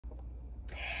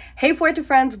Hey Fuerte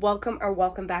friends,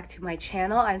 welcome back to my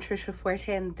channel. I'm Trisha Fuerte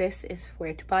and this is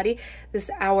Fuerte Body. This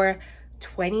is our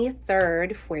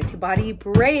 23rd Fuerte Body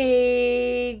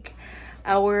break.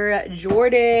 Our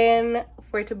Jordan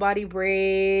Fuerte Body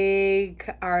break.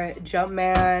 Our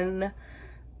Jumpman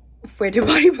Fuerte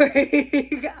Body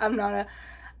break. I'm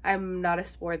not a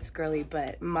sports girly,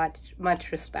 but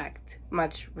much respect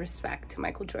to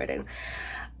Michael Jordan.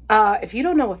 If you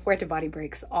don't know what Fuerte Body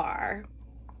breaks are,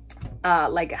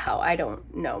 like how I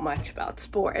don't know much about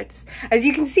sports, as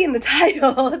you can see in the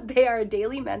title, they are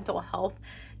daily mental health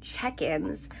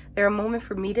check-ins. They're a moment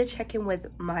for me to check in with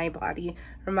my body,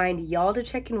 remind y'all to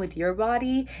check in with your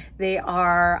body. They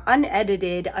are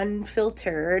unedited,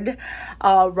 unfiltered,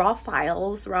 raw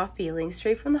files, raw feelings,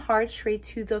 straight from the heart, straight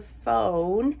to the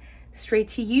phone, straight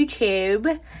to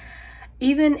YouTube.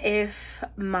 Even if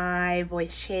my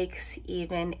voice shakes,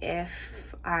 even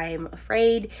if I'm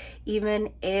afraid,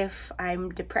 even if I'm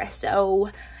depressed,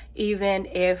 even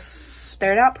if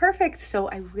they're not perfect. So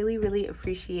I really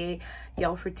appreciate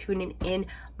y'all for tuning in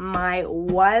my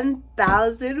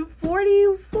 1044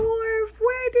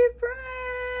 Fuerte friends.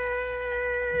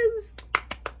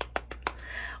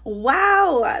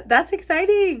 Wow, that's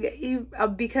exciting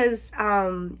because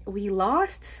we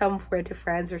lost some Fuerte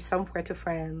friends, or some Fuerte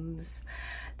friends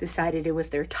decided it was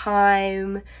their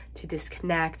time to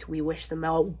disconnect. We wish them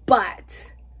well,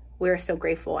 but we're so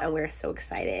grateful and we're so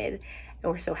excited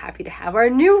and we're so happy to have our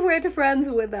new Fuerte friends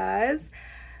with us.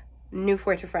 New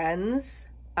Fuerte friends,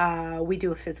 we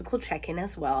do a physical check-in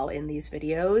as well in these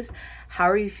videos. How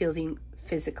are you feeling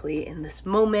physically in this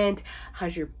moment?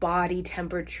 How's your body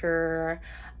temperature?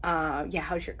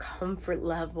 How's your comfort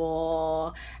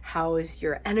level? How is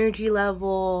your energy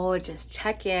level? Just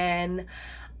check in.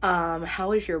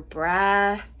 How is your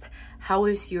breath? How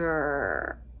is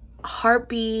your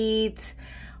heartbeat?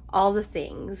 All the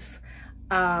things.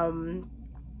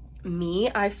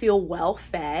 Me, I feel well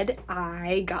fed.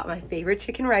 I got my favorite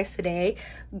chicken rice today.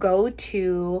 Go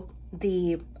to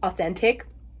the authentic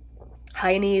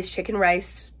Hainanese chicken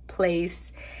rice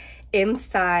place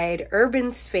inside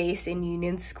Urban Space in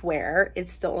Union Square.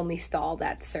 It's the only stall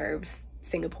that serves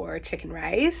Singapore chicken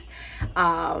rice.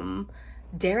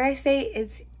 Dare I say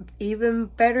it's even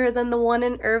better than the one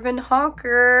in Irvin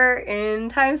Hawker in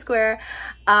Times Square.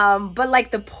 But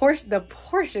like the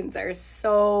portions are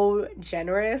so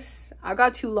generous. I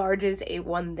got 2 larges, ate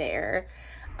 1 there,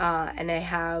 and I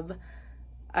have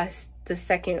the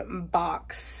second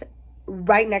box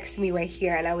right next to me right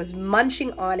here, and I was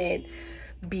munching on it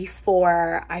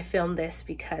before I filmed this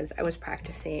because I was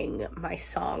practicing my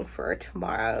song for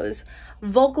tomorrow's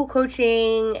vocal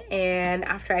coaching, and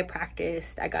after I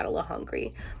practiced I got a little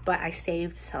hungry, but I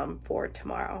saved some for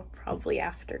tomorrow, probably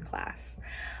after class.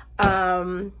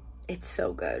 It's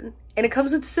so good, and it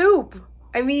comes with soup.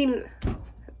 I mean,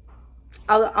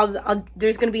 I'll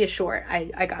there's gonna be a short.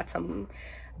 I got some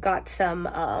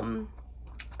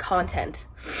content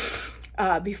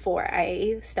before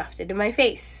I stuffed it in my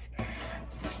face.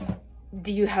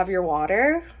 Do you have your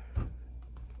water?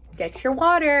 Get your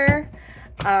water.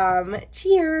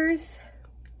 Cheers.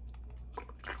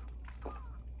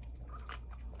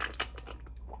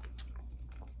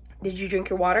 Did you drink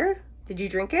your water? Did you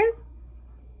drink it?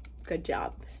 Good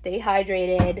job. Stay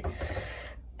hydrated.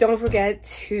 Don't forget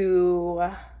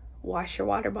to wash your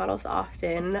water bottles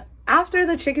often. After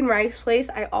the chicken rice place,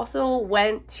 I also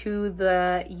went to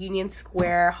the Union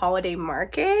Square holiday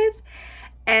market,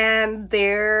 and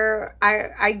there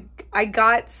I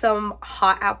got some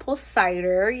hot apple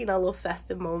cider, you know, a little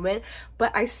festive moment.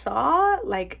 But I saw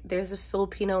like there's a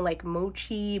Filipino like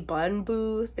mochi bun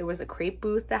booth. There was a crepe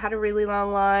booth that had a really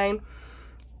long line.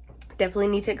 Definitely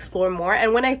need to explore more.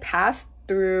 And when I passed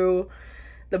through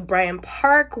the Bryant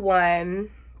Park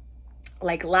one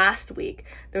like last week,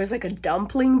 there was like a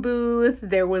dumpling booth,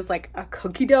 there was like a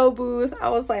cookie dough booth. I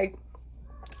was like,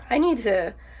 I need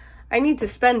to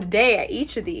spend a day at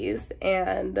each of these,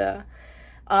 and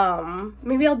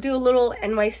maybe I'll do a little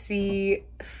NYC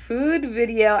food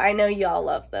video. I know y'all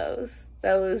love those.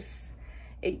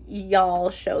 Y'all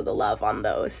show the love on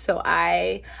those, so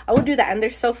I will do that, and they're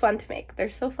so fun to make.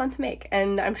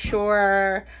 And I'm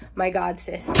sure my god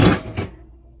sis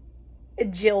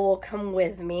Jill will come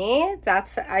with me.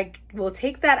 I will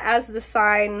take that as the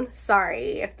sign.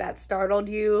 Sorry if that startled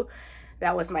you.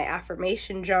 That was my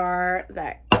affirmation jar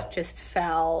that just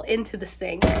fell into the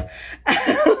sink.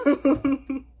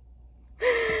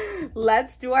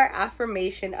 Let's do our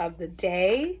affirmation of the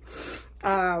day.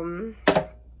 Oh,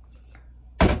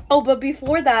 but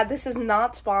before that, this is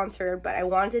not sponsored, but I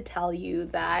wanted to tell you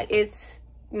that it's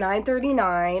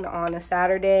 9:39 on a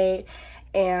Saturday,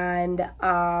 And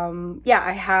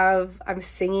yeah, I'm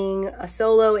singing a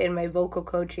solo in my vocal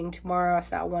coaching tomorrow,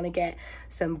 so I want to get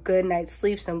some good night's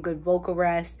sleep, some good vocal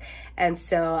rest. And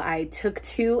so I took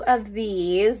 2 of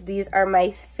these. These are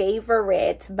my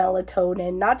favorite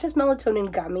melatonin, not just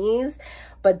melatonin gummies,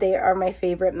 but they are my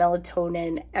favorite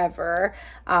melatonin ever.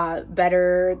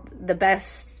 Better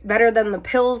than the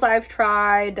pills I've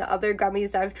tried, the other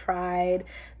gummies I've tried.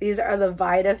 These are the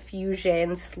Vita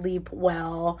Fusion Sleep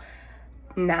Well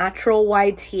natural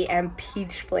white tea and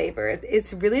peach flavors.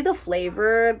 It's really the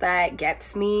flavor that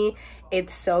gets me.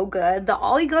 It's so good. The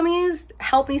Ollie gummies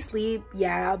help me sleep,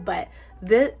 yeah, but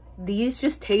these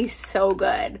just taste so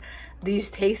good. These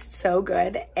taste so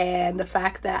good, and the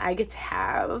fact that I get to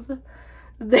have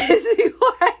this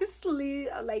before I sleep,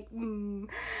 like,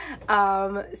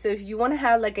 so if you want to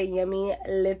have like a yummy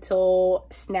little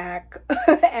snack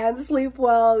and sleep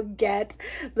well, get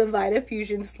the Vita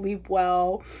Fusion Sleep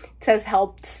Well. It says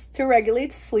helps to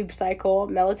regulate sleep cycle,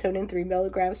 melatonin 3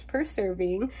 milligrams per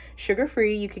serving, sugar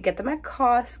free. You could get them at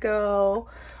Costco,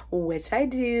 which I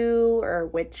do, or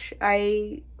which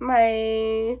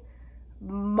my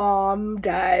mom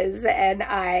does, and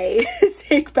I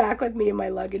take back with me in my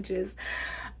luggages.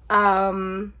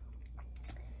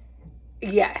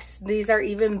 Yes, these are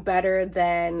even better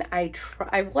than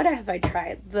what have I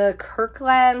tried? The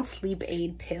Kirkland sleep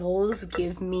aid pills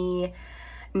give me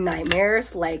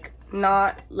nightmares, like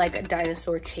not like a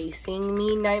dinosaur chasing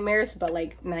me nightmares, but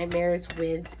like nightmares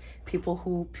with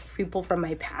people from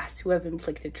my past who have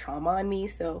inflicted trauma on me.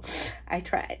 So I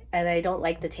tried, and I don't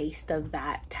like the taste of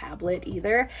that tablet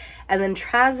either. And then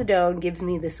trazodone gives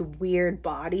me this weird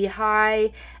body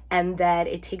high, and then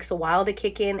it takes a while to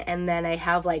kick in, and then I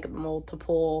have like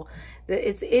multiple,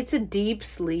 it's a deep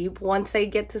sleep once I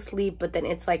get to sleep, but then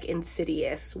it's like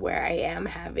Insidious, where I am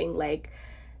having like,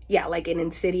 yeah, like an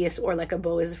Insidious or like a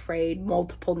Beau is Afraid,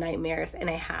 multiple nightmares, and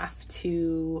I have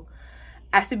to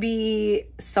be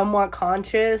somewhat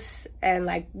conscious and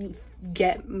like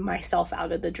get myself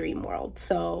out of the dream world.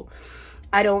 So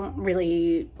I don't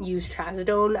really use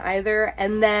trazodone either.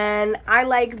 And then I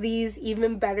like these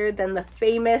even better than the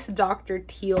famous Dr.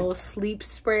 Teal sleep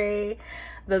spray,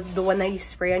 the one that you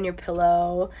spray on your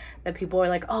pillow, that people are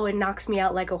like, oh, it knocks me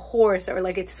out like a horse, or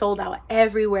like it's sold out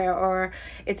everywhere, or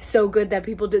it's so good that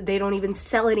they don't even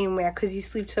sell it anywhere because you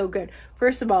sleep so good.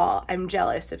 First of all, I'm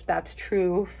jealous if that's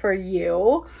true for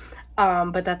you,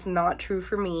 but that's not true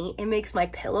for me. It makes my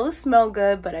pillow smell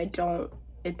good, but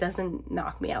it doesn't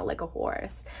knock me out like a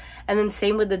horse. And then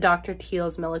same with the Dr.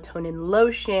 Teal's melatonin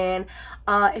lotion.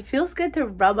 It feels good to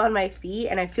rub on my feet,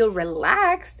 and I feel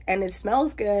relaxed, and it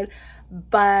smells good.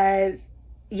 But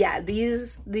yeah,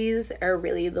 these are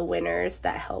really the winners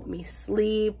that help me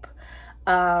sleep.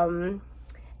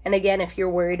 And again, if you're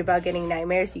worried about getting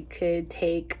nightmares, you could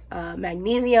take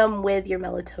magnesium with your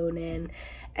melatonin,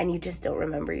 and you just don't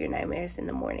remember your nightmares in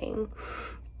the morning.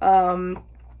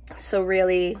 So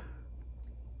really,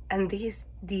 and these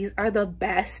are the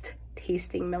best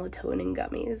tasting melatonin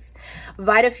gummies.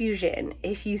 Vita Fusion,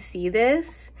 if you see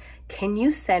this, can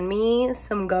you send me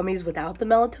some gummies without the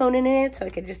melatonin in it so I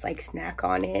could just like snack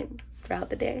on it throughout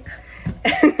the day?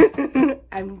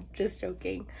 I'm just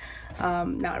joking.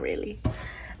 Not really.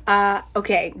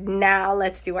 Okay, now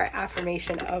let's do our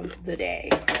affirmation of the day.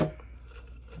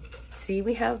 See,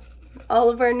 we have all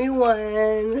of our new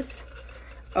ones.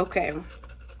 Okay.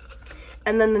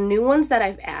 And then the new ones that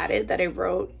I've added that I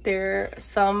wrote, they're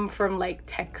some from like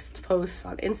text posts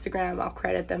on Instagram. I'll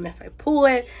credit them if I pull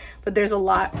it. But there's a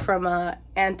lot from a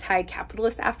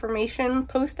anti-capitalist affirmation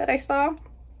post that I saw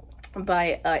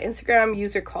by an Instagram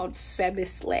user called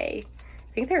Febislay.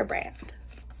 I think they're a brand.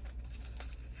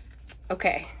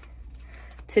 Okay.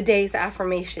 Today's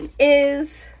affirmation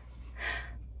is: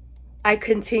 I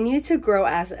continue to grow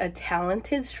as a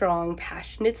talented, strong,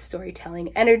 passionate,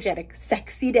 storytelling, energetic,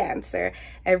 sexy dancer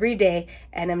every day,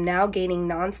 and am now gaining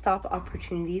nonstop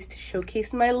opportunities to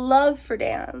showcase my love for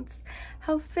dance.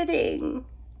 How fitting.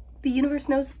 The universe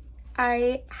knows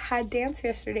I had dance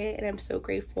yesterday, and I'm so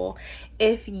grateful.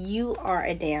 If you are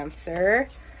a dancer,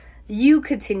 you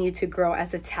continue to grow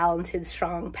as a talented,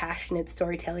 strong, passionate,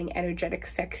 storytelling, energetic,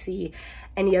 sexy,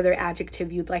 any other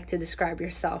adjective you'd like to describe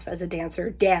yourself as a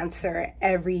dancer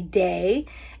every day,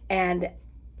 and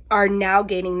are now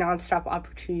gaining nonstop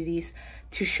opportunities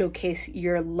to showcase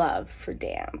your love for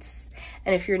dance.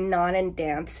 And if you're not a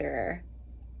dancer,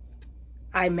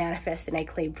 I manifest and I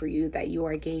claim for you that you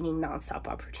are gaining nonstop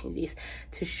opportunities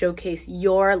to showcase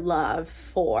your love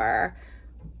for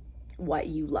what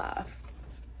you love.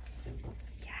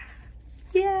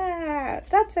 Yeah,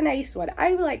 that's a nice one.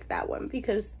 I like that one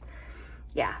because,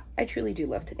 yeah, I truly do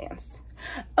love to dance.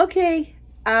 Okay,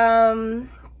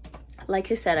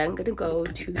 Like I said, I'm gonna go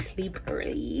to sleep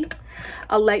early.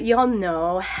 I'll let y'all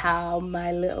know how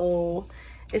my little,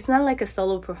 it's not like a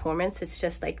solo performance, it's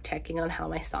just like checking on how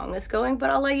my song is going, but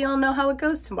I'll let y'all know how it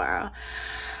goes tomorrow.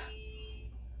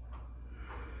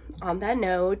 On that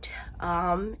note,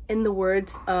 in the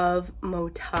words of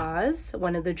Motaz,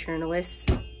 one of the journalists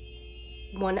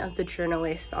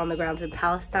on the grounds in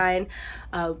Palestine,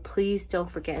 please don't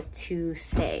forget to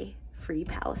say Free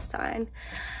Palestine.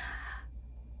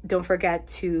 Don't forget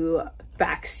to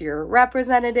fax your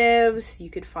representatives. You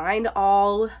could find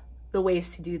all the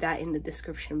ways to do that in the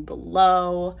description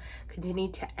below.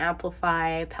 Continue to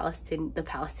amplify the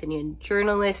Palestinian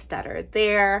journalists that are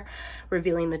there,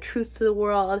 revealing the truth to the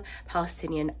world,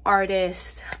 Palestinian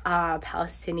artists,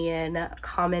 Palestinian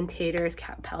commentators,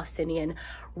 Palestinian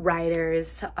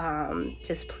writers.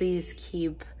 Just please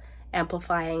keep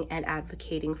amplifying and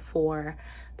advocating for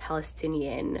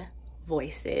Palestinian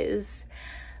voices.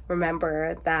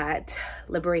 Remember that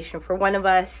liberation for one of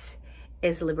us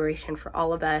is liberation for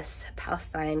all of us.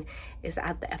 Palestine is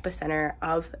at the epicenter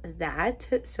of that.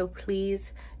 So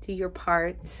please do your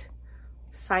part.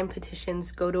 Sign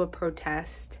petitions, go to a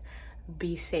protest,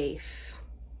 be safe.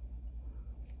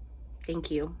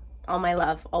 Thank you. All my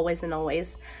love, always and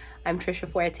always. I'm Trisha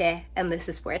Fuerte, and this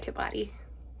is Fuerte Body.